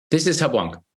This is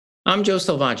Hubwonk. I'm Joe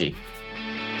Selvaggi.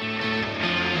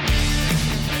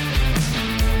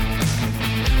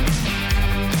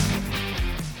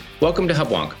 Welcome to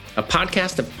Hubwonk, a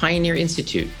podcast of Pioneer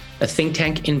Institute, a think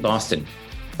tank in Boston.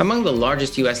 Among the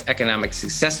largest U.S. economic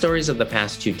success stories of the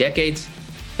past 2 decades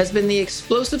has been the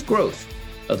explosive growth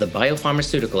of the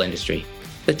biopharmaceutical industry.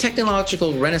 The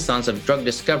technological renaissance of drug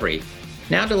discovery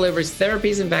now delivers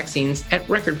therapies and vaccines at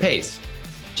record pace,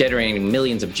 generating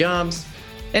millions of jobs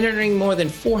and earning more than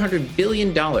 $400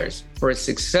 billion for its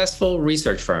successful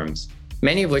research firms,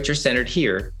 many of which are centered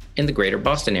here in the greater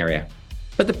Boston area.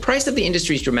 But the price of the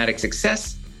industry's dramatic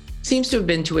success seems to have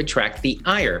been to attract the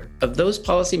ire of those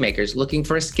policymakers looking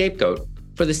for a scapegoat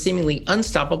for the seemingly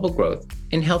unstoppable growth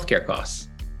in healthcare costs.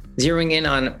 Zeroing in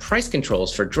on price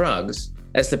controls for drugs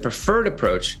as the preferred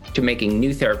approach to making new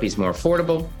therapies more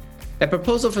affordable, a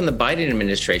proposal from the Biden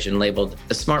administration labeled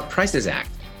the Smart Prices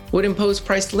Act would impose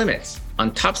price limits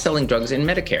on top-selling drugs in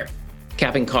Medicare,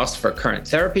 capping costs for current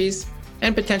therapies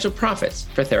and potential profits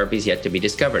for therapies yet to be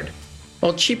discovered.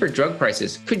 While cheaper drug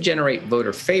prices could generate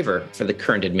voter favor for the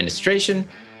current administration,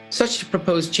 such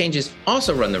proposed changes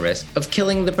also run the risk of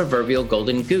killing the proverbial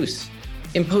golden goose,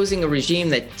 imposing a regime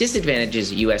that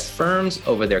disadvantages U.S. firms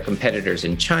over their competitors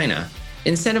in China,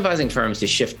 incentivizing firms to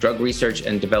shift drug research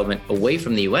and development away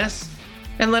from the U.S.,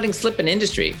 and letting slip an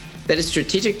industry that is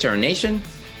strategic to our nation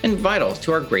and vital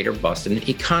to our greater Boston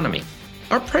economy.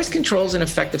 Are price controls an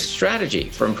effective strategy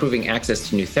for improving access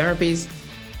to new therapies?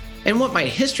 And what might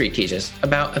history teach us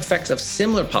about effects of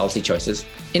similar policy choices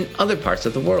in other parts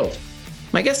of the world?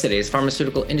 My guest today is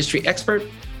pharmaceutical industry expert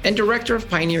and director of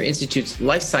Pioneer Institute's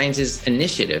Life Sciences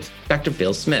Initiative, Dr.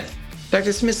 Bill Smith.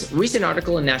 Dr. Smith's recent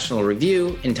article in National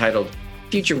Review entitled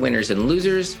Future Winners and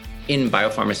Losers in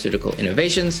Biopharmaceutical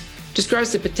Innovations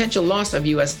describes the potential loss of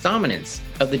U.S. dominance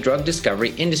of the drug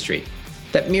discovery industry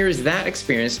that mirrors that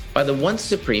experienced by the once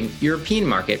supreme European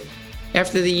market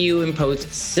after the EU imposed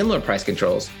similar price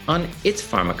controls on its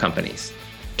pharma companies.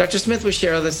 Dr. Smith will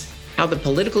share with us how the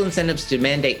political incentives to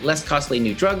mandate less costly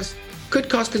new drugs could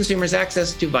cost consumers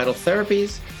access to vital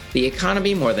therapies, the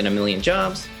economy more than 1 million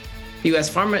jobs, the U.S.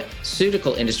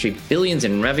 pharmaceutical industry billions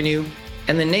in revenue,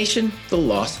 and the nation the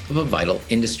loss of a vital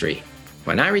industry.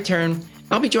 When I return,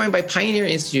 I'll be joined by Pioneer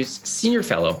Institute's Senior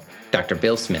Fellow, Dr.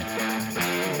 Bill Smith.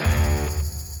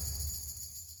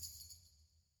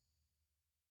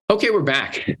 Okay, we're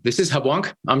back. This is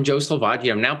Hubwonk. I'm Joe Selvaggi.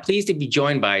 I'm now pleased to be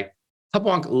joined by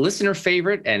Hubwonk listener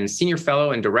favorite and Senior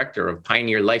Fellow and Director of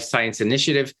Pioneer Life Science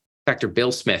Initiative, Dr.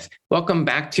 Bill Smith. Welcome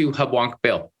back to Hubwonk,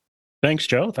 Bill. Thanks,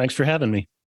 Joe. Thanks for having me.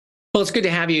 Well, it's good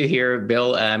to have you here,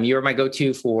 Bill. You're my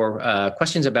go-to for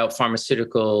questions about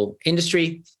pharmaceutical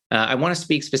industry. I want to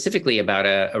speak specifically about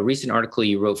a recent article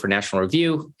you wrote for National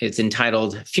Review. It's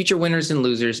entitled Future Winners and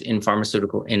Losers in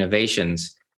Pharmaceutical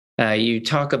Innovations. You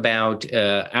talk about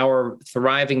our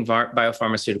thriving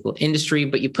biopharmaceutical industry,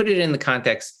 but you put it in the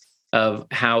context of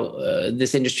how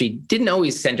this industry didn't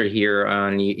always center here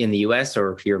in the US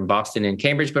or here in Boston and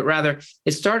Cambridge, but rather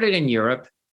it started in Europe.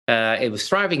 It was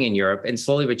thriving in Europe, and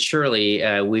slowly but surely,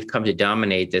 we've come to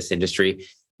dominate this industry.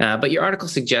 But your article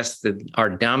suggests that our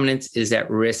dominance is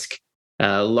at risk,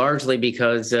 largely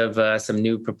because of some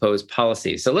new proposed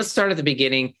policies. So let's start at the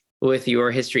beginning with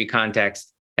your history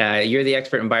context. You're the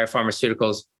expert in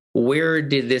biopharmaceuticals. Where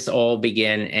did this all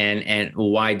begin, and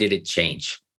why did it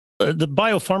change? The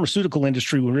biopharmaceutical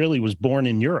industry really was born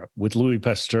in Europe with Louis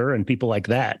Pasteur and people like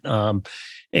that.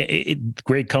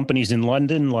 Great companies in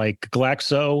London like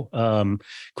Glaxo,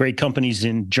 great companies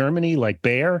in Germany like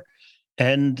Bayer,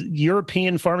 and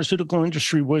European pharmaceutical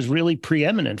industry was really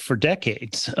preeminent for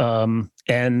decades.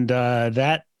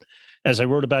 That, as I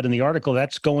wrote about in the article,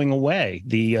 that's going away.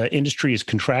 The industry is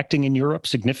contracting in Europe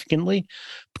significantly,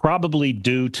 probably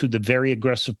due to the very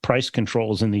aggressive price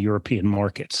controls in the European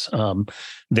markets.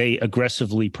 They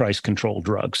aggressively price control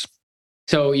drugs.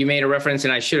 So you made a reference,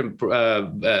 and I should have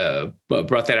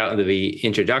brought that out in the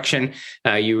introduction.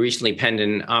 You recently penned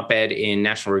an op-ed in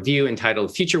National Review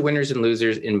entitled Future Winners and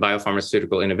Losers in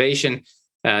Biopharmaceutical Innovation.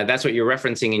 That's what you're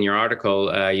referencing in your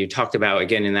article. You talked about,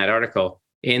 again, in that article,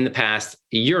 in the past,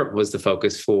 Europe was the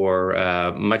focus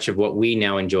for much of what we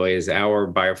now enjoy as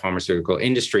our biopharmaceutical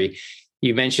industry.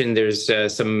 You mentioned there's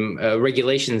some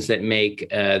regulations that make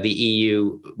the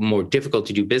EU more difficult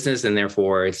to do business, and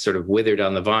therefore it's sort of withered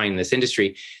on the vine, this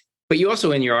industry. But you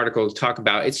also, in your article, talk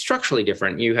about it's structurally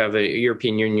different. You have a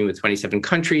European Union with 27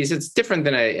 countries. It's different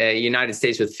than a United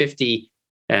States with 50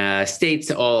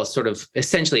 states, all sort of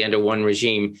essentially under one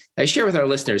regime. Share with our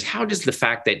listeners, how does the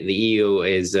fact that the EU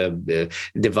is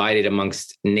divided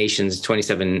amongst nations,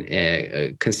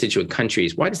 27 constituent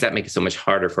countries, why does that make it so much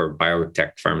harder for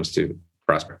biotech firms to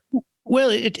prosper? Well,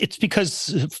 it's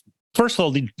because, first of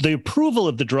all, the approval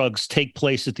of the drugs take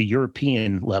place at the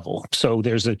European level. So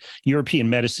there's a European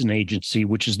Medicine Agency,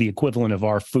 which is the equivalent of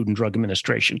our Food and Drug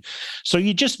Administration. So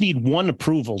you just need one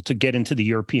approval to get into the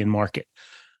European market.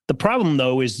 The problem,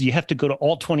 though, is you have to go to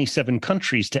all 27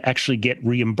 countries to actually get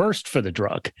reimbursed for the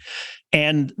drug.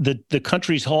 And the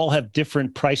countries all have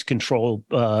different price control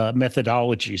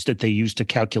methodologies that they use to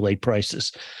calculate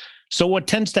prices. So what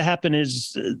tends to happen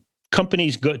is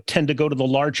companies tend to go to the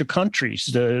larger countries,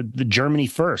 the Germany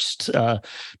first,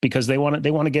 because they want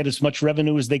to get as much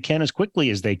revenue as they can as quickly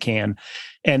as they can.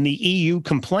 And the EU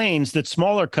complains that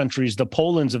smaller countries, the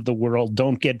Polands of the world,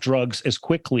 don't get drugs as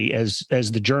quickly as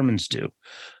the Germans do.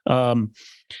 I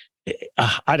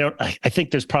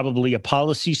think there's probably a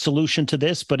policy solution to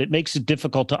this, but it makes it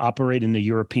difficult to operate in the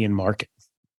European market.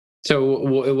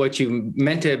 So what you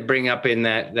meant to bring up in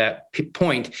that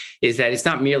point is that it's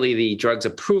not merely the drugs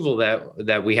approval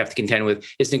that we have to contend with.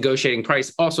 It's negotiating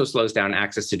price also slows down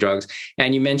access to drugs.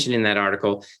 And you mentioned in that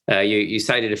article, you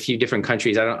cited a few different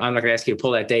countries. I'm not going to ask you to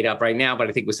pull that data up right now, but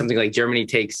I think it was something like Germany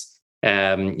takes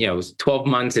 12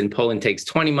 months and Poland takes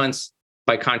 20 months.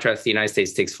 By contrast, the United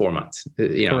States takes 4 months.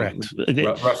 Correct.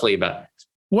 Roughly about.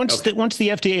 Once the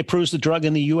FDA approves the drug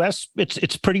in the U.S.,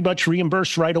 it's pretty much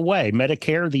reimbursed right away.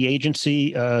 Medicare, the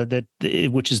agency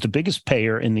which is the biggest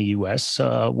payer in the U.S.,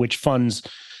 which funds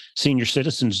senior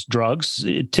citizens' drugs,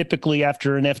 typically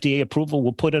after an FDA approval,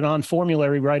 will put it on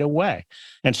formulary right away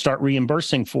and start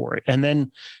reimbursing for it. And then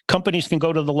companies can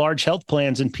go to the large health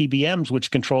plans and PBMs,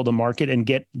 which control the market, and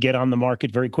get on the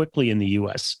market very quickly in the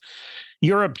U.S.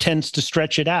 Europe tends to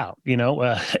stretch it out.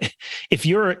 If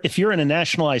you're in a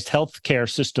nationalized healthcare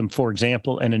system, for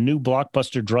example, and a new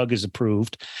blockbuster drug is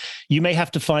approved, you may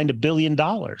have to find $1 billion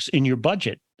in your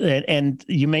budget, and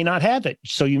you may not have it.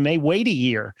 So you may wait a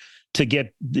year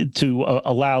to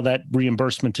allow that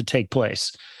reimbursement to take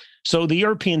place. So the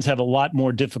Europeans have a lot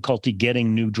more difficulty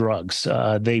getting new drugs.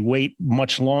 They wait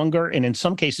much longer, and in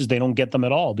some cases, they don't get them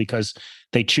at all because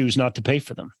they choose not to pay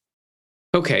for them.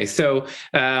 Okay, so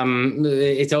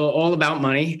it's all about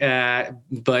money,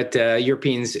 but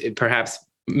Europeans perhaps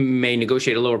may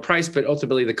negotiate a lower price, but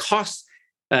ultimately the cost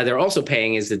they're also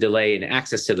paying is the delay in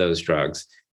access to those drugs.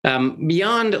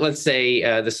 Beyond, let's say,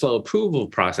 the slow approval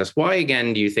process, why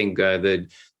again do you think the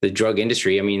drug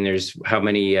industry? I mean, there's how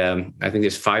many? I think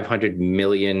there's 500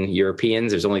 million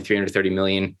Europeans. There's only 330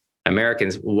 million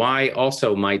Americans. Why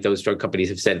also might those drug companies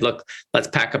have said, look, let's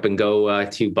pack up and go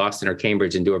to Boston or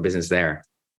Cambridge and do our business there?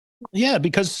 Yeah,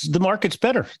 because the market's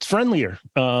better. It's friendlier.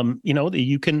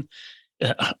 You can,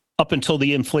 up until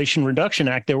the Inflation Reduction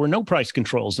Act, there were no price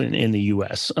controls in the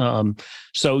U.S.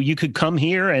 So you could come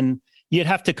here and you'd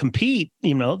have to compete.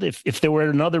 If there were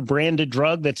another branded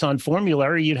drug that's on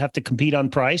formulary, you'd have to compete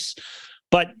on price.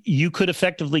 But you could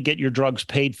effectively get your drugs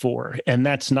paid for, and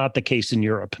that's not the case in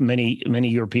Europe. Many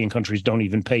European countries don't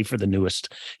even pay for the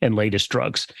newest and latest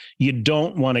drugs. You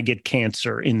don't want to get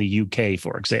cancer in the UK,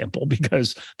 for example,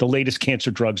 because the latest cancer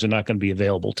drugs are not going to be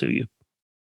available to you.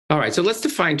 All right, so let's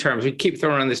define terms. We keep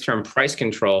throwing around this term price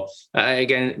control.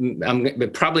 Again,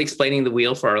 I'm probably explaining the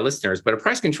wheel for our listeners, but a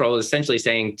price control is essentially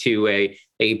saying to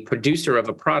a producer of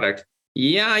a product,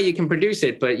 yeah, you can produce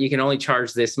it, but you can only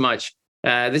charge this much.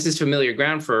 This is familiar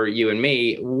ground for you and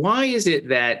me. Why is it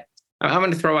that I'm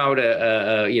going to throw out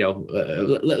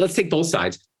let's take both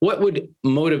sides. What would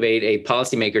motivate a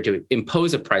policymaker to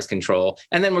impose a price control?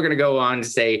 And then we're going to go on to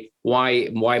say, why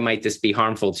might this be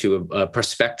harmful to a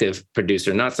prospective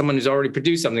producer, not someone who's already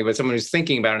produced something, but someone who's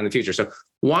thinking about it in the future. So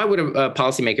why would a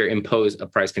policymaker impose a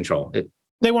price control?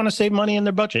 They want to save money in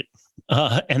their budget,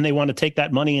 and they want to take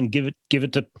that money and give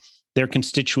it to their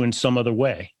constituents some other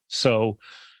way. So,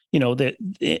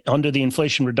 under the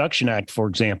Inflation Reduction Act, for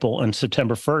example, on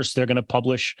September 1st, they're going to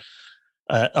publish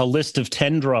a list of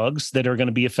 10 drugs that are going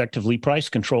to be effectively price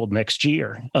controlled next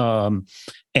year.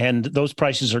 And those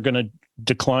prices are going to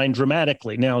decline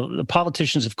dramatically. Now, the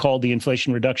politicians have called the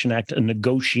Inflation Reduction Act a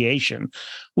negotiation,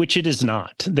 which it is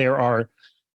not. There are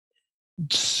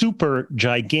super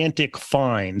gigantic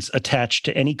fines attached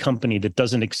to any company that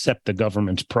doesn't accept the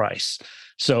government's price.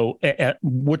 So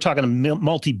we're talking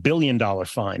multi-billion-dollar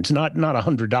fines, not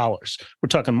 $100. We're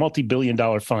talking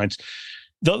multi-billion-dollar fines.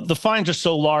 The fines are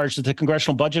so large that the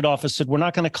Congressional Budget Office said we're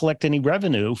not going to collect any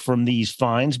revenue from these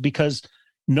fines because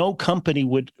no company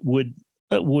would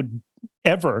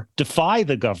ever defy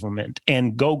the government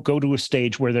and go to a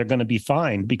stage where they're going to be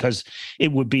fined, because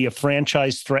it would be a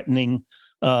franchise-threatening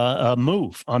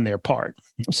move on their part.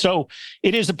 So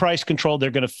it is a price control.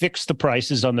 They're going to fix the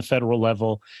prices on the federal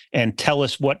level and tell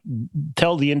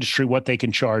the industry what they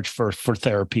can charge for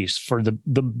therapies, for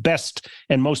the best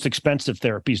and most expensive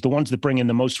therapies, the ones that bring in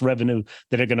the most revenue,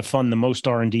 that are going to fund the most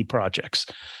R&D projects.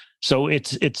 So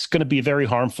it's going to be very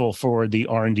harmful for the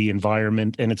R&D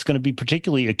environment, and it's going to be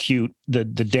particularly acute, the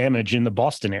damage in the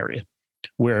Boston area,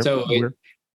 where go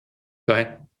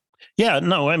ahead. Yeah,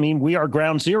 no, I mean, we are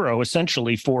ground zero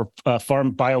essentially for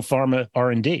biopharma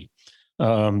R&D.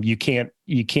 You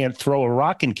can't throw a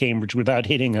rock in Cambridge without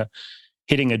hitting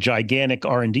a gigantic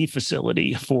R&D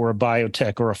facility for a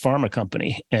biotech or a pharma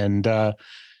company. And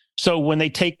so when they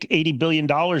take $80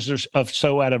 billion or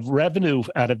so out of revenue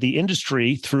out of the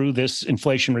industry through this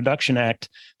Inflation Reduction Act,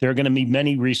 there are going to be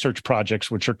many research projects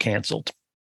which are canceled.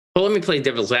 Well, let me play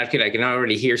devil's advocate. I can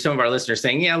already hear some of our listeners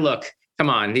saying, yeah, look, come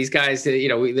on, these guys,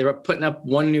 they're putting up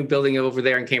one new building over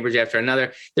there in Cambridge after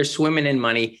another. They're swimming in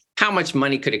money. How much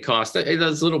money could it cost?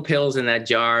 Those little pills in that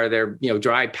jar, they're,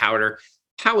 dry powder.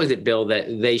 How is it, Bill,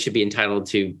 that they should be entitled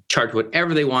to charge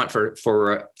whatever they want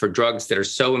for drugs that are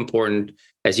so important,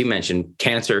 as you mentioned,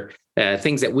 cancer,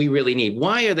 things that we really need?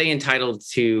 Why are they entitled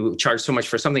to charge so much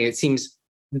for something it seems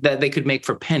that they could make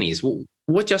for pennies?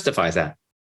 What justifies that?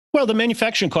 Well, the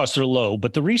manufacturing costs are low,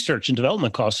 but the research and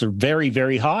development costs are very,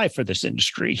 very high for this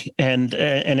industry. And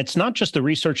it's not just the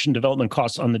research and development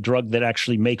costs on the drug that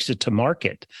actually makes it to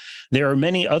market. There are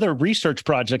many other research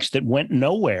projects that went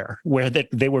nowhere, where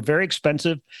they were very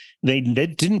expensive. They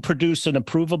didn't produce an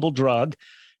approvable drug,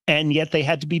 and yet they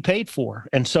had to be paid for.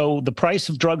 And so the price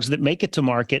of drugs that make it to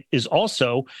market is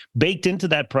also baked into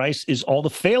that price, is all the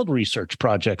failed research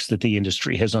projects that the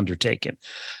industry has undertaken.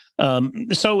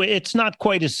 So it's not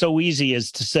quite as so easy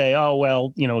as to say, oh,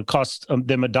 well, it costs them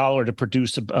 $1 to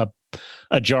produce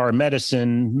a jar of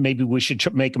medicine. Maybe we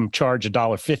should make them charge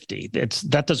 $1.50.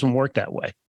 That doesn't work that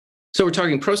way. So we're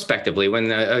talking prospectively.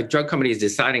 When a drug company is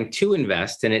deciding to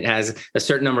invest and it has a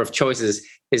certain number of choices,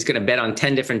 is going to bet on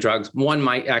 10 different drugs, one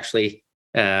might actually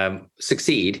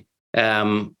succeed.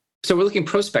 So we're looking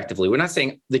prospectively. We're not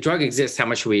saying the drug exists, how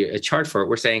much should we charge for it?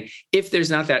 We're saying if there's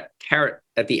not that carrot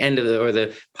at the end of or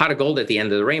the pot of gold at the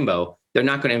end of the rainbow, they're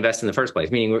not going to invest in the first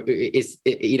place. Meaning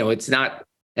it's not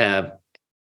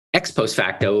ex post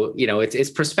facto. It's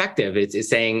prospective. It's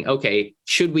saying, okay,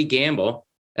 should we gamble?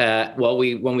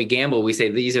 When we gamble, we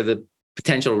say these are the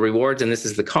potential rewards and this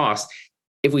is the cost.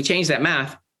 If we change that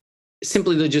math,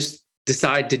 simply they'll just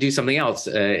decide to do something else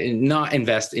and not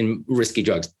invest in risky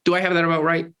drugs. Do I have that about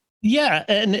right? Yeah.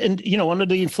 And under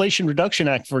the Inflation Reduction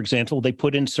Act, for example, they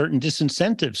put in certain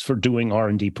disincentives for doing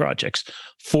R&D projects.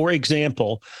 For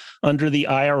example, under the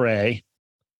IRA,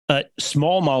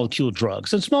 small molecule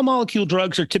drugs. And small molecule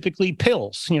drugs are typically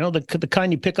pills, the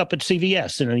kind you pick up at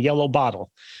CVS in a yellow bottle,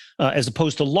 as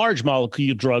opposed to large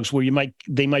molecule drugs where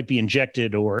they might be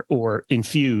injected or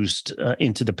infused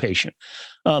into the patient.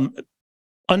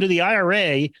 Under the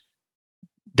IRA,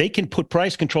 they can put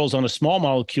price controls on a small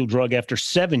molecule drug after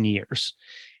 7 years.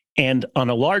 And on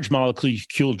a large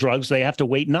molecule drugs, they have to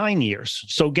wait 9 years.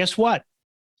 So guess what?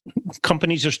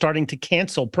 Companies are starting to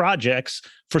cancel projects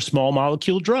for small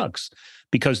molecule drugs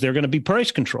because they're going to be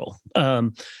price control.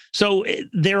 So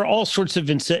there are all sorts of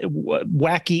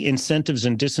wacky incentives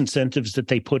and disincentives that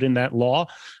they put in that law,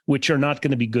 which are not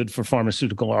going to be good for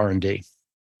pharmaceutical R&D.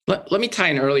 Let me tie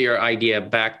an earlier idea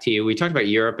back to you. We talked about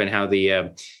Europe and how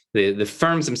the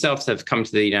firms themselves have come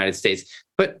to the United States.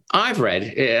 But I've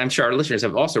read, I'm sure our listeners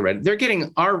have also read, they're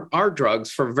getting our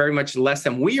drugs for very much less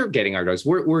than we are getting our drugs.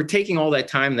 We're taking all that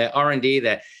time, that R&D,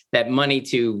 that money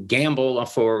to gamble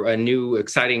for a new,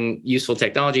 exciting, useful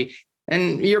technology.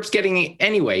 And Europe's getting it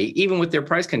anyway, even with their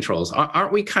price controls.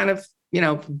 Aren't we kind of,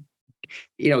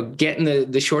 getting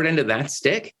the short end of that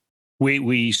stick?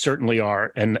 We certainly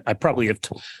are. And I probably have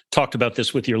talked about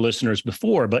this with your listeners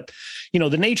before, but,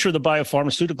 the nature of the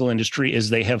biopharmaceutical industry is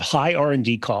they have high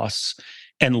R&D costs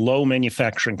and low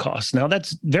manufacturing costs. Now,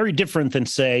 that's very different than,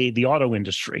 say, the auto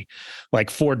industry, like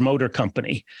Ford Motor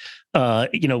Company.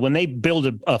 When they build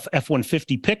a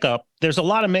F-150 pickup, there's a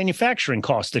lot of manufacturing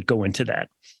costs that go into that.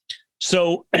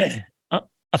 So a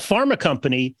pharma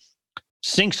company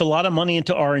sinks a lot of money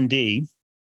into R&D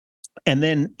and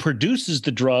then produces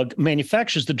the drug,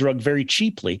 manufactures the drug very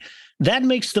cheaply. That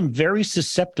makes them very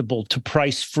susceptible to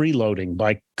price freeloading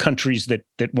by countries that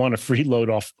want to freeload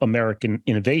off American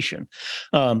innovation.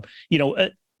 The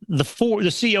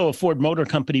CEO of Ford Motor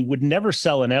Company would never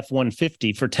sell an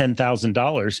F-150 for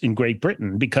 $10,000 in Great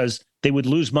Britain because they would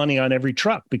lose money on every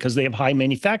truck because they have high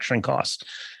manufacturing costs.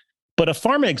 But a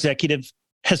pharma executive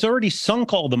has already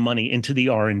sunk all the money into the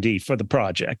R&D for the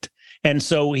project. And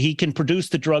so he can produce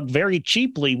the drug very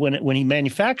cheaply when he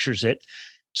manufactures it.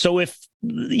 So if,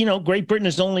 Great Britain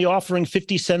is only offering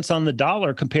 50 cents on the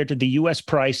dollar compared to the US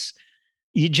price,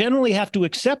 you generally have to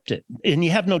accept it, and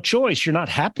you have no choice. You're not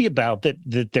happy about that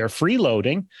they're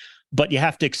freeloading, but you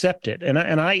have to accept it. And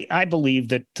I believe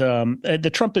that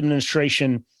the Trump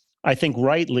administration, I think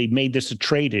rightly, made this a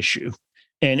trade issue,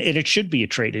 and it should be a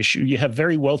trade issue. You have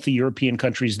very wealthy European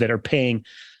countries that are paying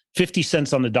 50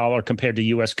 cents on the dollar compared to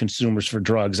U.S. consumers for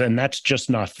drugs, and that's just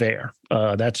not fair.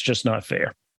 That's just not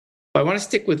fair. I want to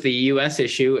stick with the U.S.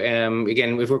 issue.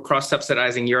 Again, if we're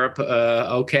cross-subsidizing Europe,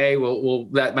 okay, well,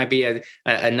 that might be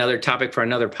another topic for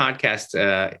another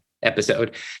podcast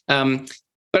episode.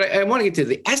 But I want to get to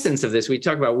the essence of this. We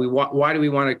talk about why do we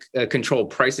want to control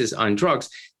prices on drugs?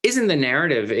 Isn't the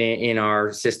narrative in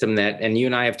our system that, and you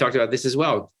and I have talked about this as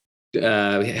well,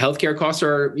 healthcare costs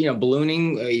are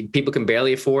ballooning. People can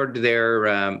barely afford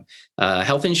their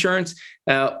health insurance.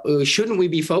 Shouldn't we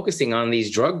be focusing on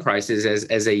these drug prices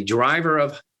as a driver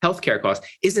of healthcare costs?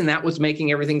 Isn't that what's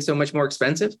making everything so much more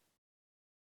expensive?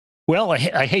 Well,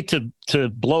 I hate to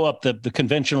blow up the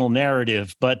conventional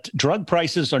narrative, but drug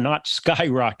prices are not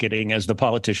skyrocketing, as the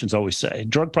politicians always say.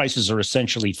 Drug prices are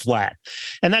essentially flat.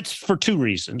 And that's for two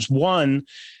reasons. One,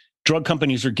 drug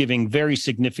companies are giving very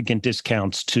significant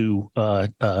discounts to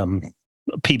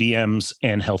PBMs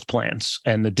and health plans,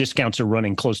 and the discounts are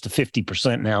running close to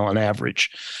 50% now on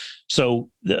average. So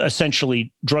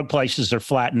essentially, drug prices are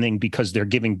flattening because they're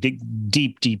giving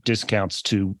deep discounts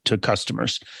to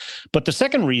customers. But the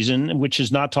second reason, which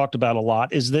is not talked about a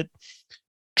lot, is that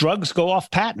drugs go off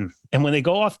patent. And when they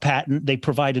go off patent, they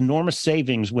provide enormous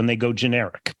savings when they go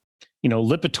generic.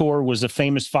 Lipitor was a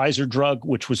famous Pfizer drug,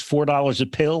 which was $4 a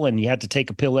pill, and you had to take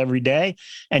a pill every day.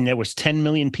 And there was 10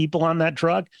 million people on that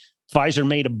drug. Pfizer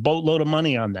made a boatload of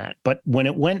money on that. But when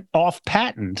it went off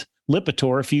patent,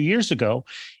 Lipitor, a few years ago,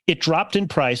 it dropped in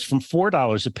price from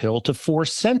 $4 a pill to 4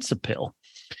 cents a pill.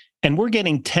 And we're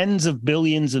getting tens of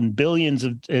billions and billions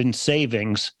in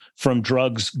savings from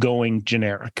drugs going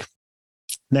generic.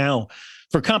 Now,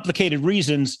 for complicated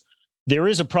reasons, there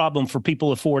is a problem for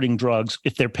people affording drugs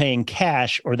if they're paying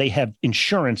cash or they have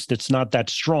insurance that's not that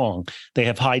strong. They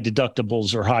have high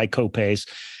deductibles or high copays.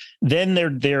 Then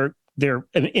they're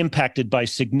impacted by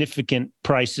significant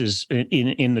prices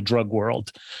in the drug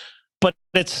world. But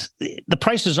the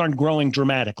prices aren't growing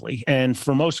dramatically. And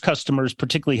for most customers,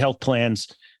 particularly health plans,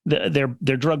 their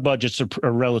drug budgets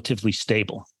are relatively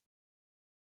stable.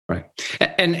 Right.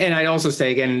 And I'd also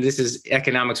say, again, this is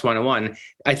economics 101.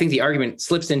 I think the argument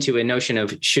slips into a notion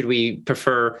of, should we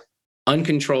prefer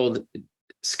uncontrolled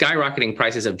skyrocketing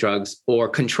prices of drugs or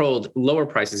controlled lower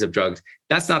prices of drugs?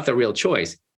 That's not the real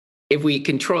choice. If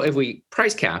we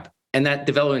price cap and that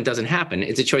development doesn't happen,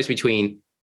 it's a choice between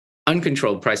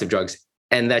uncontrolled price of drugs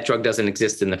and that drug doesn't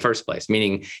exist in the first place,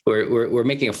 meaning we're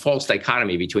making a false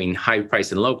dichotomy between high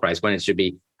price and low price when it should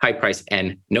be high price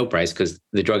and no price because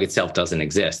the drug itself doesn't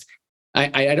exist.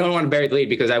 I don't want to bury the lead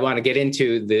because I want to get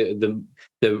into the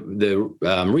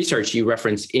research you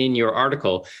referenced in your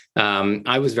article.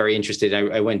 I was very interested.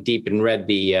 I went deep and read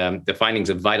the findings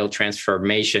of vital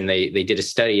transformation. They did a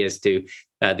study as to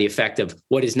the effect of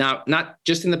what is not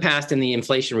just in the past in the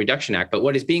Inflation Reduction Act, but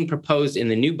what is being proposed in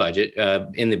the new budget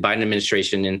in the Biden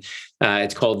administration. And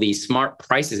it's called the Smart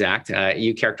Prices Act.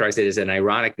 You characterized it as an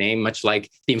ironic name, much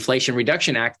like the Inflation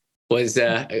Reduction Act was,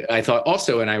 I thought,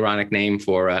 also an ironic name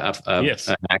for yes.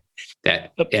 an act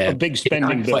that a big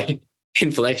spending bill.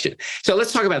 Inflation. So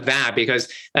let's talk about that because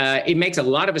it makes a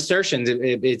lot of assertions.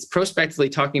 It's prospectively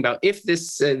talking about if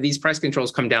these price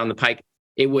controls come down the pike,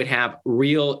 it would have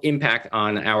real impact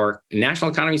on our national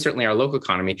economy, certainly our local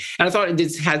economy. And I thought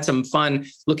it had some fun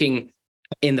looking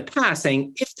in the past,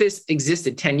 saying if this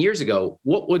existed 10 years ago,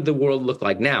 what would the world look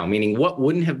like now? Meaning, what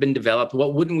wouldn't have been developed?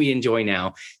 What wouldn't we enjoy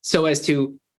now? So as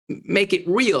to make it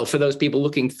real for those people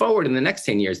looking forward in the next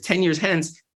 10 years. 10 years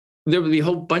hence, there will be a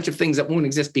whole bunch of things that won't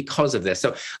exist because of this.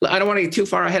 So I don't want to get too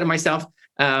far ahead of myself.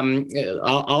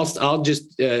 I'll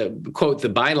just quote the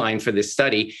byline for this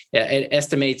study. It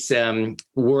estimates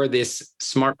were this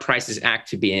Smart Prices Act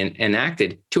to be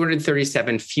enacted,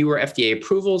 237 fewer FDA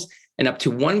approvals and up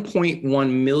to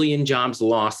 1.1 million jobs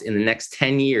lost in the next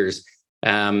 10 years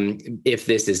if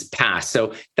this is passed.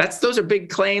 So those are big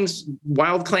claims,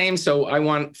 wild claims. So I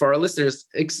want for our listeners,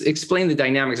 explain the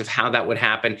dynamics of how that would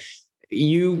happen.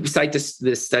 You cite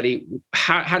this study.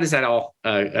 How does that all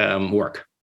work?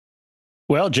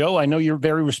 Well, Joe, I know you're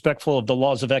very respectful of the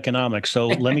laws of economics. So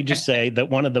let me just say that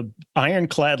one of the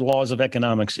ironclad laws of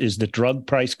economics is that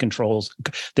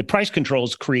the price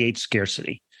controls create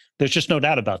scarcity. There's just no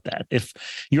doubt about that. If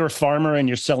you're a farmer and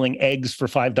you're selling eggs for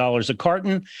 $5 a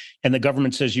carton and the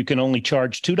government says you can only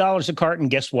charge $2 a carton,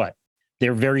 guess what?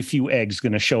 There are very few eggs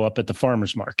going to show up at the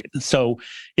farmer's market. So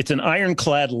it's an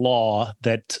ironclad law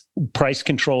that price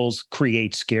controls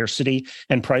create scarcity,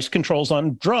 and price controls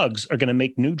on drugs are going to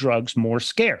make new drugs more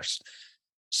scarce.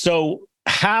 So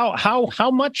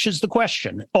how much is the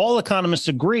question? All economists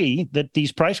agree that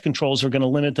these price controls are going to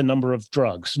limit the number of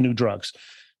drugs, new drugs.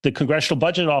 The Congressional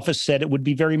Budget Office said it would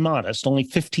be very modest. Only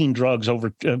 15 drugs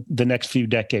over the next few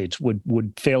decades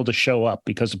would fail to show up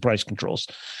because of price controls.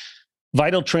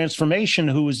 Vital Transformation,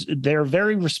 they're a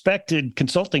very respected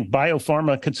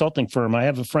biopharma consulting firm. I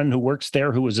have a friend who works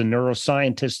there who is a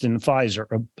neuroscientist in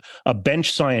Pfizer, a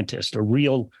bench scientist, a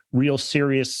real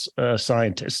serious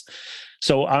scientist.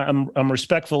 So I'm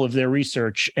respectful of their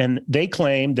research, and they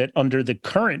claim that under the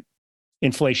current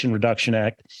Inflation Reduction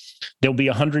Act, there'll be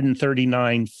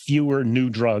 139 fewer new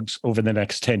drugs over the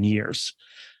next 10 years.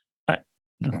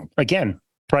 Again,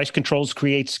 price controls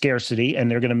create scarcity, and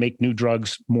they're going to make new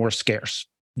drugs more scarce,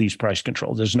 these price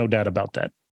controls. There's no doubt about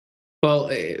that. Well,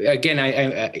 again,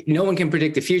 I no one can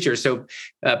predict the future, so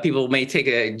people may take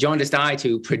a jaundiced eye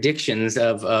to predictions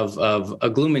of a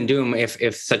gloom and doom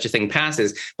if such a thing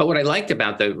passes. But what I liked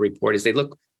about the report is they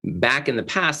look back in the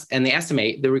past and they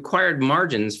estimate the required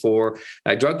margins for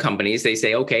drug companies. They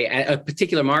say, okay, at a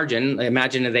particular margin,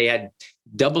 imagine if they had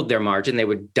doubled their margin, they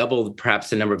would double perhaps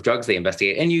the number of drugs they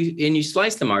investigate. And you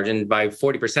slice the margin by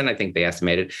 40%, I think they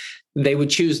estimated. They would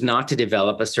choose not to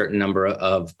develop a certain number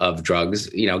of drugs.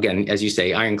 Again, as you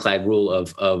say, ironclad rule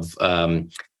of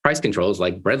price controls,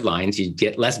 like bread lines, you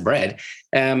get less bread.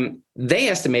 They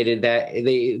estimated that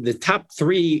the top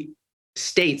 3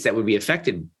 states that would be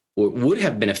affected or would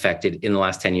have been affected in the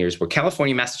last 10 years were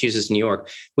California, Massachusetts, New York.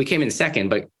 We came in second,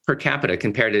 but per capita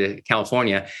compared to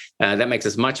California, that makes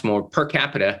us much more per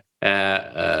capita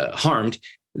harmed.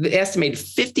 They estimated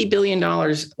 $50 billion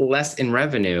less in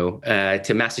revenue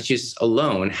to Massachusetts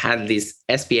alone had this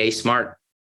SBA Smart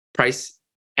Price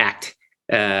Act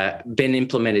been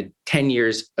implemented 10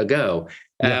 years ago.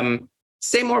 Yeah.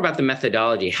 Say more about the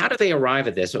methodology. How do they arrive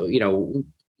at this?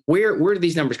 Where do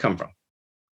these numbers come from?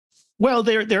 Well,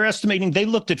 they're estimating. They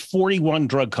looked at 41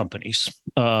 drug companies,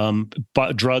 drug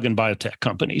and biotech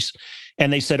companies,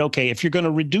 and they said, okay, if you're going to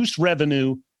reduce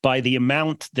revenue by the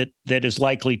amount that is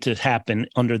likely to happen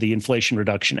under the Inflation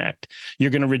Reduction Act, you're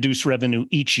going to reduce revenue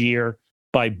each year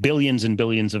by billions and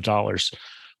billions of dollars.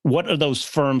 What are those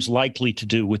firms likely to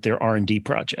do with their R&D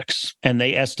projects? And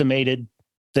they estimated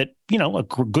that, a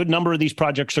good number of these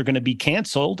projects are going to be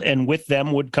canceled, and with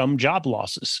them would come job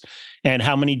losses. And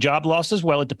how many job losses?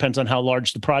 Well, it depends on how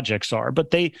large the projects are.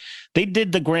 But they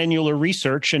did the granular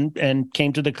research and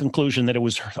came to the conclusion that it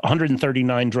was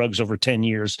 139 drugs over 10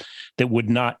 years that would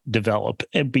not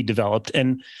be developed.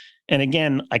 And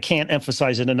again, I can't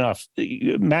emphasize it enough.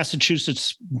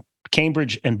 Massachusetts,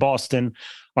 Cambridge, and Boston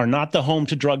are not the home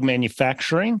to drug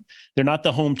manufacturing. They're not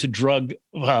the home to drug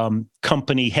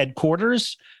company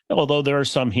headquarters, although there are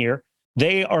some here.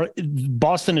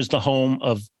 Boston is the home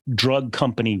of drug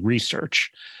company research.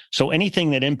 So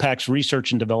anything that impacts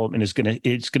research and development is going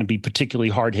to be particularly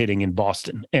hard hitting in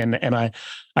Boston. And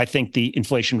I think the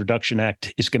Inflation Reduction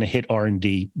Act is going to hit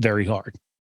R&D very hard.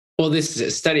 Well,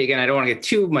 this study, again, I don't want to get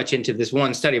too much into this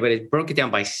one study, but it broke it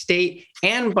down by state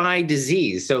and by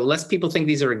disease. So lest people think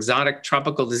these are exotic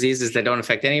tropical diseases that don't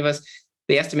affect any of us.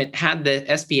 The estimate, had the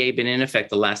SBA been in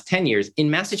effect the last 10 years, in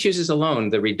Massachusetts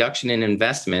alone, the reduction in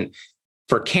investment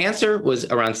for cancer was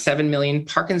around 7 million,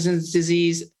 Parkinson's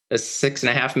disease,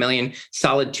 6.5 million,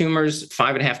 solid tumors,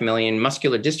 5.5 million,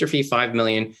 muscular dystrophy, 5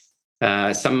 million,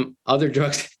 some other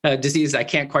drugs, diseases I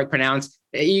can't quite pronounce.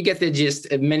 You get the gist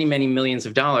of many, many millions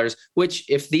of dollars, which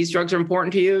if these drugs are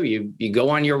important to you, you go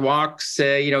on your walks,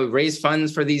 raise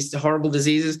funds for these horrible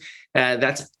diseases.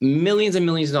 That's millions and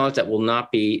millions of dollars that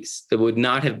would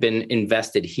not have been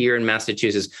invested here in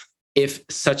Massachusetts if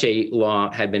such a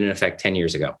law had been in effect 10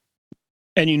 years ago.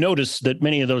 And you notice that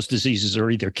many of those diseases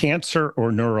are either cancer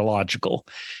or neurological.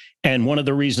 And one of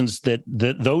the reasons that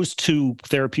those 2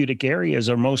 therapeutic areas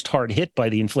are most hard hit by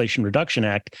the Inflation Reduction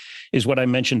Act is what I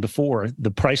mentioned before.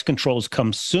 The price controls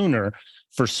come sooner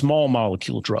for small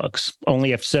molecule drugs,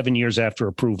 only 7 years after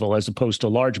approval, as opposed to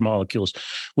large molecules,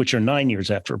 which are 9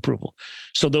 years after approval.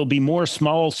 So there'll be more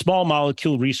small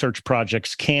molecule research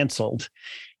projects canceled.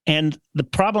 And the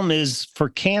problem is for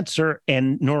cancer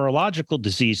and neurological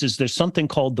diseases, there's something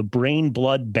called the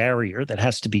brain-blood barrier that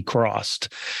has to be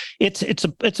crossed. It's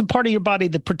a part of your body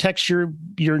that protects your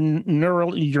brain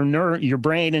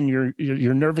and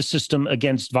your nervous system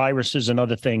against viruses and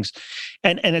other things.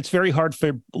 And it's very hard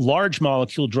for large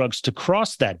molecule drugs to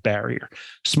cross that barrier.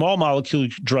 Small molecule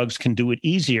drugs can do it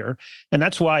easier. And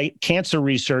that's why cancer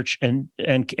research and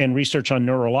research on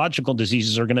neurological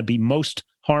diseases are going to be most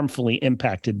harmfully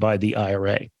impacted by the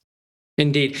IRA.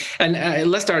 Indeed.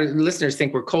 And lest our listeners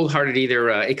think we're cold-hearted,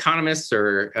 either economists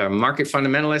or market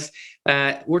fundamentalists,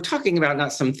 we're talking about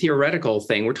not some theoretical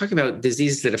thing. We're talking about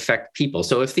diseases that affect people.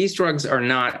 So if these drugs are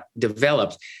not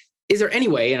developed, is there any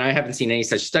way, and I haven't seen any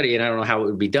such study, and I don't know how it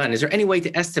would be done, is there any way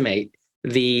to estimate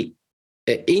the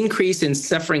increase in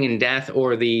suffering and death,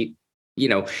 or the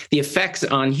effects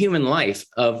on human life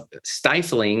of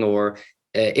stifling or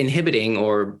inhibiting,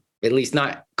 or at least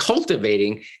not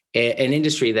cultivating an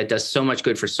industry that does so much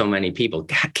good for so many people?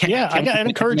 I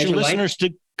encourage your listeners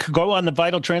to go on the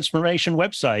Vital Transformation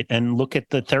website and look at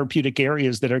the therapeutic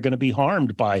areas that are going to be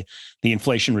harmed by the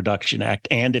Inflation Reduction Act,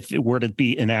 and if it were to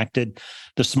be enacted,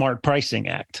 the Smart Pricing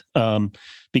Act,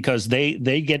 because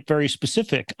they get very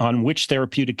specific on which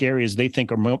therapeutic areas they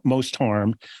think are most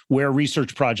harmed, where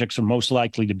research projects are most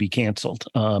likely to be canceled.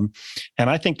 And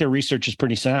I think their research is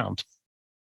pretty sound.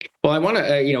 Well, I want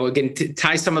to, again,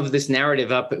 tie some of this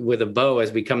narrative up with a bow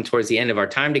as we come towards the end of our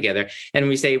time together. And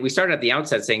we started at the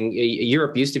outset saying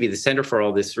Europe used to be the center for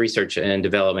all this research and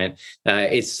development.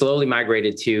 It's slowly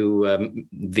migrated to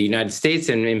the United States,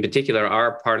 and in particular,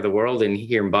 our part of the world, and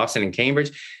here in Boston and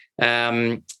Cambridge.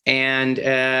 And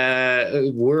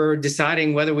we're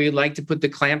deciding whether we would like to put the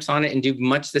clamps on it and do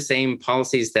much the same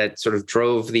policies that sort of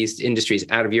drove these industries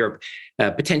out of Europe.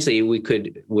 Potentially, we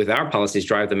could, with our policies,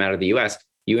 drive them out of the U.S.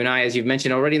 You and I, as you've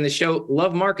mentioned already in the show,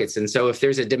 love markets. And so if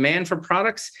there's a demand for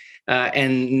products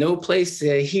and no place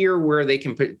here where they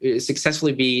can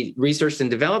successfully be researched and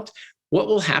developed, what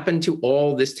will happen to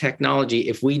all this technology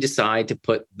if we decide to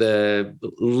put the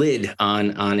lid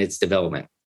on its development?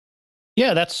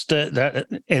 Yeah, that's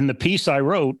in the piece I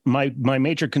wrote. My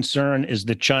major concern is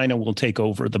that China will take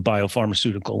over the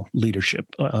biopharmaceutical leadership,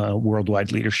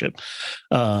 worldwide leadership.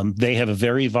 They have a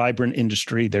very vibrant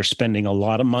industry. They're spending a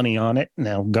lot of money on it.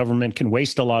 Now, government can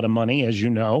waste a lot of money, as you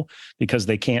know, because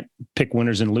they can't pick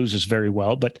winners and losers very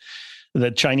well. But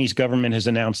the Chinese government has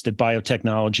announced that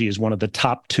biotechnology is one of the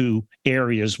top 2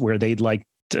 areas where they'd like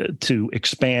to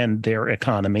expand their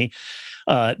economy.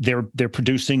 They're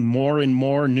producing more and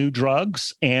more new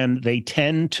drugs, and they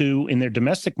tend to, in their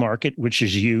domestic market, which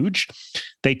is huge,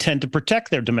 they tend to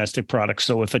protect their domestic products.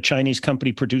 So if a Chinese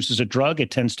company produces a drug,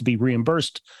 it tends to be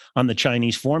reimbursed on the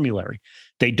Chinese formulary.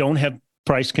 They don't have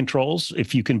price controls.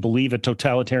 If you can believe a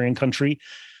totalitarian country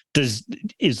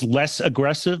is less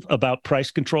aggressive about price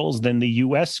controls than the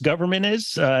U.S. government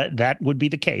is, that would be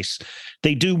the case.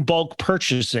 They do bulk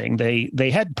purchasing.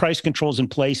 They had price controls in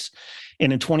place,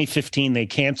 and in 2015 they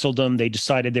canceled them. They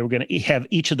decided they were going to have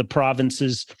each of the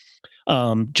provinces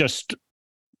just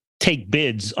take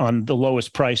bids on the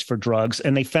lowest price for drugs,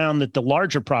 and they found that the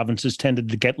larger provinces tended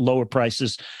to get lower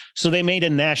prices, so they made a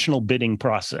national bidding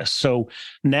process. So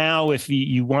now if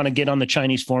you want to get on the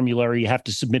Chinese formulary, you have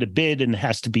to submit a bid, and it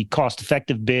has to be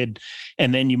cost-effective bid,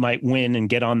 and then you might win and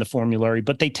get on the formulary.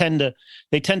 But they tend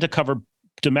to cover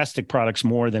domestic products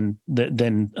more than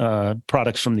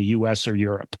products from the U.S. or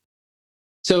Europe.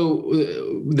 So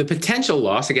the potential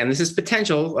loss, again, this is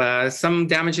potential. Some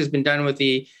damage has been done with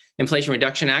the Inflation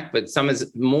Reduction Act, but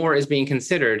more is being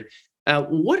considered.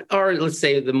 What are, let's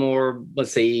say, the more,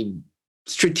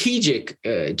 strategic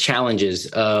challenges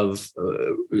of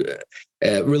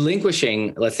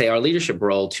relinquishing, let's say, our leadership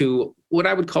role to what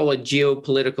I would call a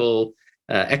geopolitical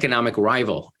economic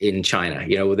rival in China?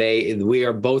 We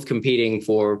are both competing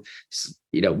for,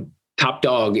 top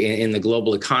dog in the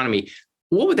global economy.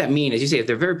 What would that mean? As you say, if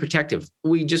they're very protective,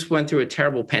 we just went through a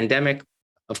terrible pandemic.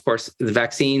 Of course, the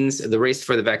vaccines, the race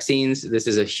for the vaccines, this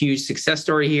is a huge success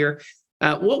story here.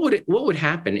 What would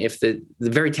happen if the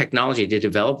very technology to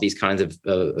develop these kinds of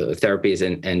therapies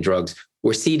and drugs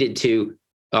were ceded to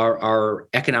our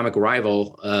economic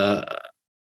rival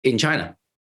in China?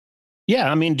 Yeah,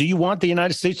 I mean, do you want the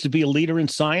United States to be a leader in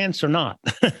science or not?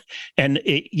 And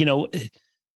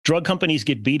drug companies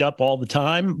get beat up all the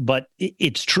time, but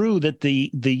it's true that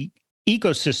the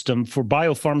ecosystem for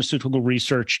biopharmaceutical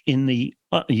research in the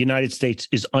United States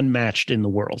is unmatched in the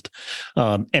world.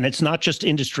 And it's not just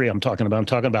industry I'm talking about. I'm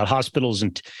talking about hospitals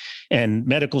and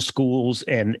medical schools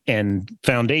and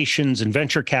foundations and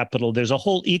venture capital. There's a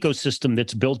whole ecosystem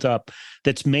that's built up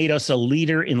that's made us a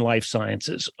leader in life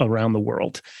sciences around the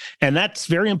world. And that's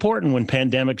very important when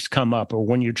pandemics come up or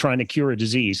when you're trying to cure a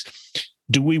disease.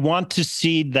 Do we want to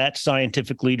cede that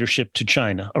scientific leadership to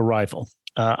China, a rival?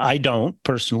 I don't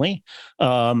personally,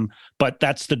 but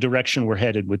that's the direction we're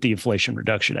headed with the Inflation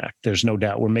Reduction Act. There's no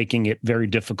doubt we're making it very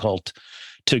difficult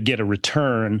to get a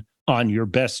return on your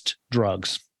best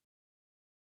drugs.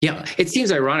 Yeah, it seems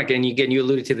ironic, and you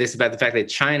alluded to this about the fact that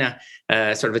China,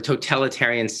 sort of a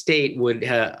totalitarian state, would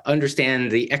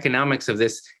understand the economics of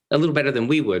this a little better than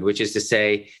we would, which is to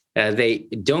say they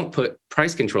don't put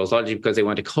price controls, largely because they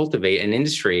want to cultivate an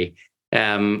industry.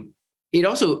 It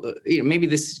also, maybe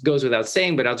this goes without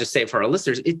saying, but I'll just say it for our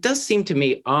listeners, it does seem to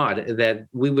me odd that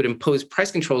we would impose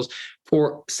price controls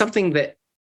for something that,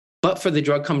 but for the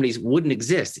drug companies, wouldn't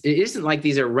exist. It isn't like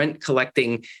these are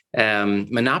rent-collecting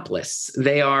monopolists.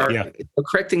 They are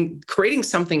creating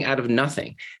something out of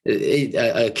nothing.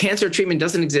 A cancer treatment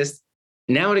doesn't exist.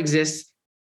 Now it exists,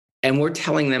 and we're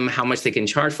telling them how much they can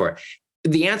charge for it.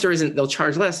 The answer isn't they'll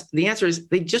charge less. The answer is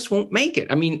they just won't make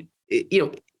it. I mean,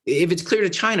 if it's clear to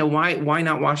China, why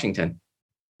not Washington?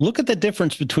 Look at the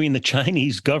difference between the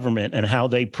Chinese government and how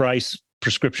they price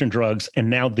prescription drugs and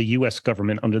now the U.S.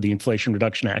 government under the Inflation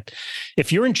Reduction Act.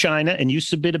 If you're in China and you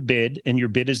submit a bid and your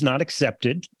bid is not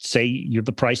accepted, say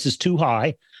the price is too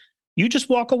high, you just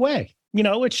walk away.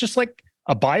 It's just like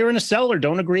a buyer and a seller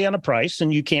don't agree on a price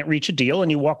and you can't reach a deal and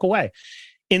you walk away.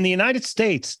 In the United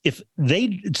States, if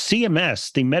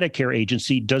CMS, the Medicare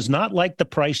agency, does not like the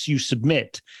price you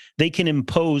submit, they can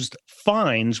impose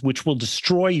fines which will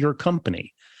destroy your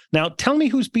company. Now, tell me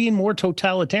who's being more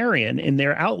totalitarian in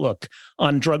their outlook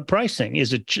on drug pricing.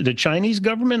 Is it the Chinese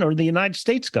government or the United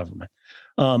States government?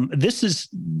 This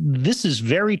is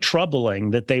very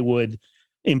troubling that they would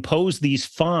impose these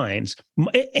fines.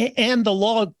 And the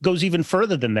law goes even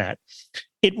further than that.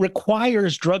 It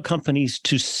requires drug companies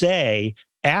to say,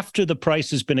 after the price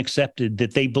has been accepted,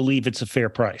 that they believe it's a fair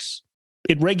price.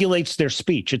 It regulates their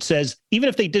speech. It says, even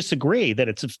if they disagree that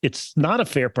it's not a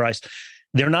fair price,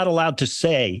 they're not allowed to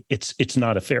say it's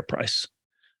not a fair price.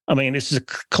 I mean, this is a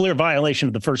clear violation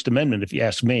of the First Amendment, if you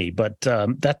ask me. But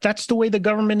that's the way the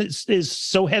government is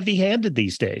so heavy-handed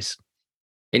these days.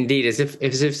 Indeed, as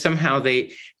if somehow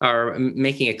they are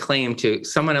making a claim to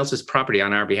someone else's property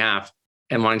on our behalf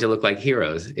and wanting to look like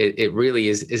heroes. It really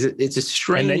is. It's a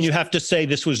strange. And then you have to say,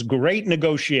 this was great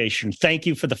negotiation. Thank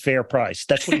you for the fair price.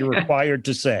 That's what you're required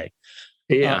to say.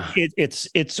 Yeah. It's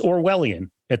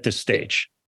Orwellian at this stage.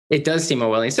 It does seem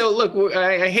Orwellian. So look,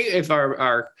 I hate if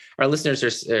our listeners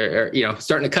are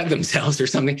starting to cut themselves or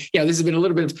something. This has been a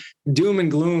little bit of doom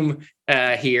and gloom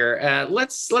here.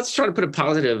 Let's try to put a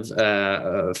positive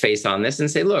face on this and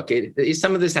say, look,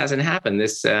 some of this hasn't happened.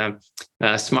 This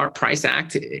Smart Price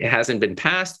Act hasn't been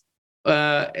passed.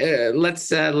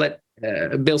 Let's let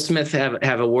Bill Smith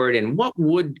have a word in what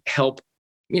would help.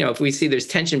 If we see there's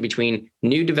tension between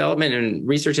new development and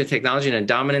research and technology and a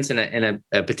dominance in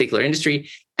a particular industry,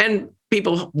 and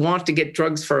people want to get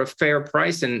drugs for a fair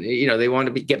price, and they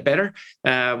want to get better.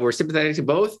 We're sympathetic to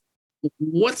both.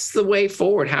 What's the way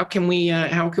forward? How can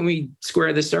we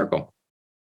square this circle?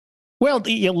 Well,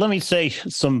 let me say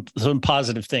some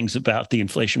positive things about the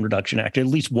Inflation Reduction Act, at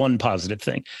least one positive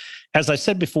thing. As I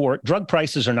said before, drug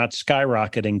prices are not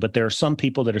skyrocketing, but there are some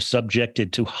people that are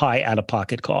subjected to high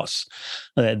out-of-pocket costs.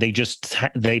 They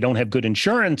don't have good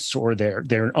insurance, or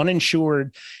they're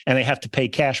uninsured, and they have to pay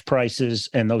cash prices,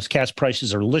 and those cash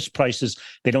prices are list prices.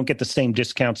 They don't get the same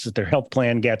discounts that their health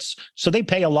plan gets, so they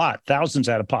pay a lot, thousands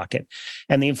out of pocket.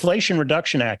 And the Inflation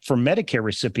Reduction Act for Medicare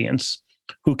recipients,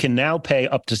 who can now pay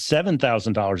up to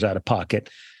 $7,000 out of pocket,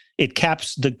 it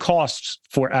caps the costs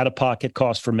for out-of-pocket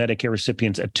costs for Medicare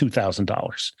recipients at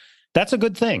 $2,000. That's a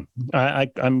good thing.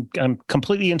 I'm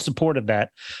completely in support of that,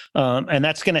 and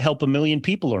that's going to help 1 million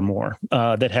people or more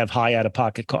that have high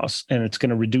out-of-pocket costs, and it's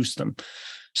going to reduce them.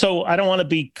 So I don't want to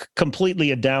be completely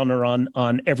a downer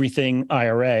on everything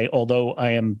IRA, although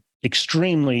I am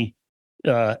extremely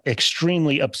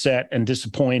upset and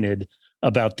disappointed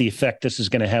about the effect this is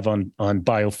going to have on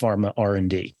biopharma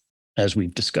R&D, as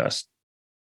we've discussed.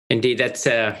 Indeed, that's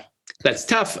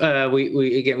tough.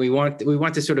 We want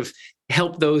to sort of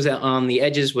help those on the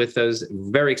edges with those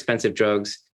very expensive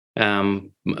drugs,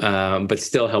 but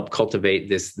still help cultivate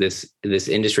this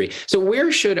industry. So,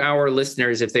 where should our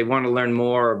listeners, if they want to learn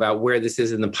more about where this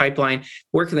is in the pipeline,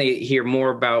 where can they hear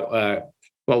more about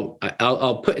Well,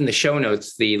 I'll put in the show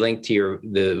notes the link to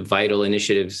the Vital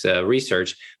Initiatives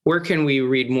research. Where can we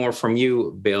read more from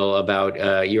you, Bill,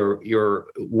 about your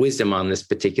wisdom on this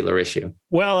particular issue?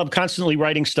 Well, I'm constantly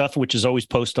writing stuff, which is always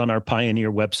posted on our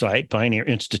Pioneer website,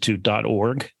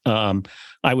 pioneerinstitute.org.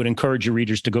 I would encourage your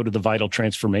readers to go to the Vital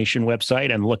Transformation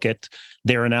website and look at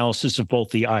their analysis of both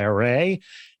the IRA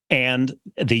and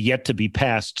the yet to be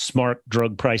passed Smart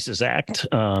Drug Prices Act.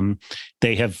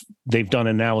 They've done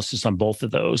analysis on both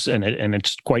of those, and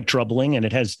it's quite troubling. And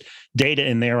it has data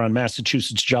in there on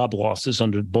Massachusetts job losses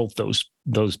under both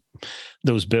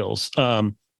those bills.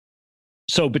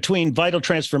 So between Vital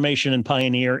Transformation and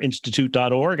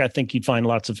pioneerinstitute.org, I think you'd find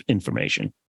lots of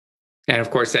information. And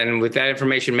of course, then with that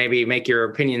information, maybe make your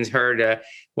opinions heard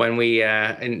when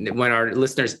our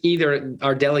listeners, either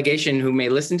our delegation who may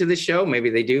listen to this show,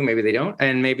 maybe they do, maybe they don't,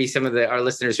 and maybe some of our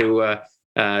listeners who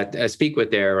speak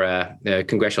with their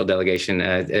congressional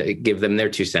delegation, give them their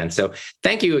 2 cents. So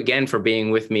thank you again for being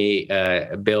with me,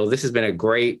 Bill. This has been a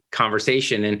great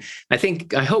conversation. And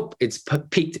I hope it's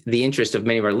piqued the interest of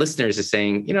many of our listeners as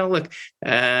saying, look,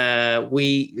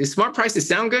 smart prices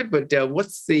sound good, but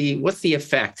what's the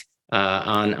effect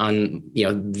on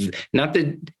not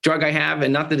the drug I have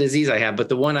and not the disease I have, but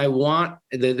the one I want,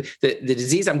 the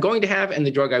disease I'm going to have and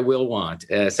the drug I will want.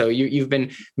 So you've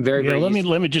been very, very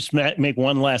let me just make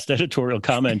one last editorial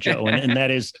comment, Joe, and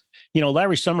that is,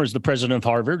 Larry Summers, the president of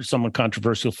Harvard, somewhat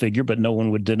controversial figure, but no one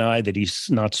would deny that he's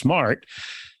not smart.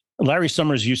 Larry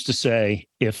Summers used to say,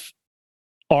 if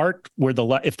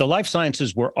the life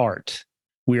sciences were art,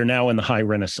 we are now in the high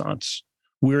Renaissance.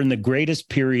 We're in the greatest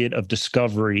period of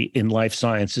discovery in life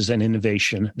sciences and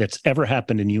innovation that's ever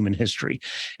happened in human history.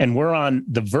 And we're on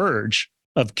the verge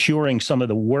of curing some of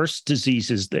the worst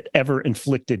diseases that ever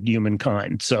inflicted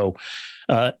humankind. So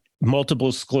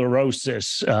multiple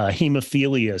sclerosis,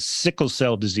 hemophilia, sickle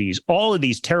cell disease, all of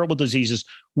these terrible diseases,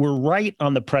 we're right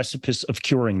on the precipice of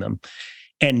curing them.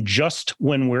 And just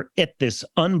when we're at this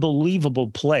unbelievable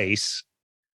place,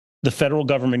 the federal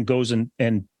government goes and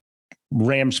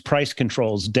rams price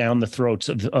controls down the throats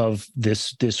of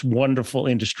this wonderful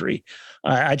industry.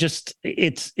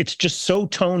 It's just so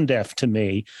tone deaf to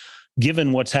me,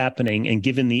 given what's happening and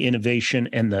given the innovation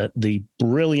and the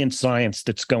brilliant science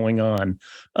that's going on.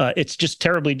 It's just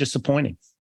terribly disappointing.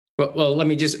 Well, let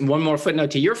me just, one more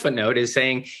footnote to your footnote is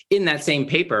saying in that same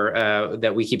paper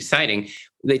that we keep citing,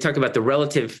 they talk about the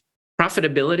relative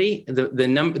profitability,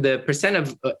 the percent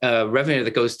of revenue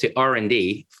that goes to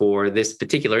R&D for this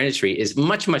particular industry is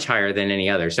much, much higher than any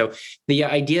other. So the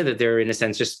idea that they're, in a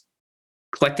sense, just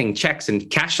collecting checks and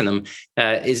cashing them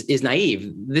is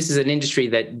naive. This is an industry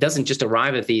that doesn't just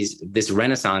arrive at this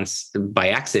renaissance by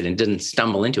accident, doesn't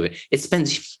stumble into it. It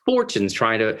spends fortunes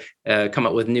trying to come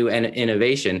up with new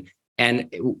innovation.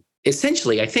 And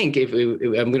essentially, I think, if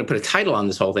I'm going to put a title on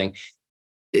this whole thing,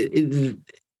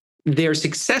 their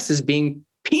success is being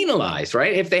penalized,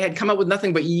 right? If they had come up with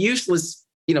nothing but useless,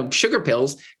 sugar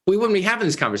pills, we wouldn't be having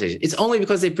this conversation. It's only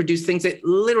because they produce things that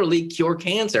literally cure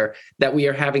cancer that we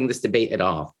are having this debate at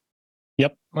all.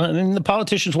 Yep. And the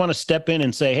politicians want to step in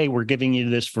and say, hey, we're giving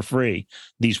you this for free,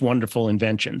 these wonderful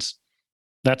inventions.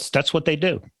 That's what they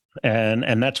do.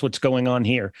 And that's what's going on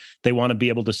here. They want to be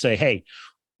able to say, hey,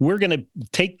 we're going to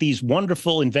take these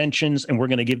wonderful inventions and we're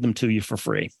going to give them to you for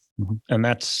free. Mm-hmm. And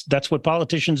that's what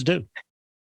politicians do.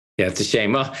 Yeah, it's a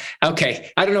shame. Well,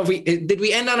 okay. I don't know if did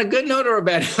we end on a good note or a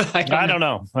bad? I don't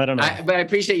know. But I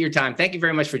appreciate your time. Thank you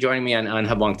very much for joining me on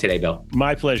Hubwonk today, Bill.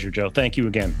 My pleasure, Joe. Thank you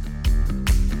again.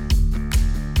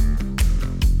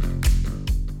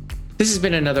 This has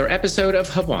been another episode of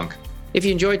Hubwonk. If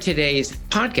you enjoyed today's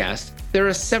podcast, there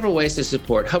are several ways to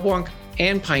support Hubwonk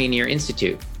and Pioneer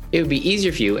Institute. It would be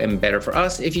easier for you and better for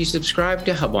us if you subscribe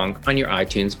to Hubwonk on your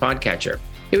iTunes podcatcher.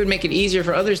 It would make it easier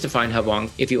for others to find Hubwonk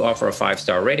if you offer a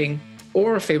 5-star rating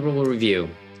or a favorable review.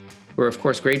 We're of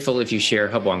course grateful if you share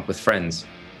Hubwonk with friends.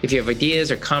 If you have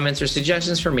ideas or comments or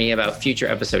suggestions for me about future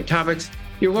episode topics,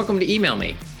 you're welcome to email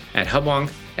me at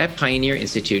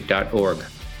hubwonk@pioneerinstitute.org.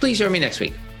 Please join me next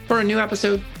week for a new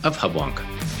episode of Hubwonk.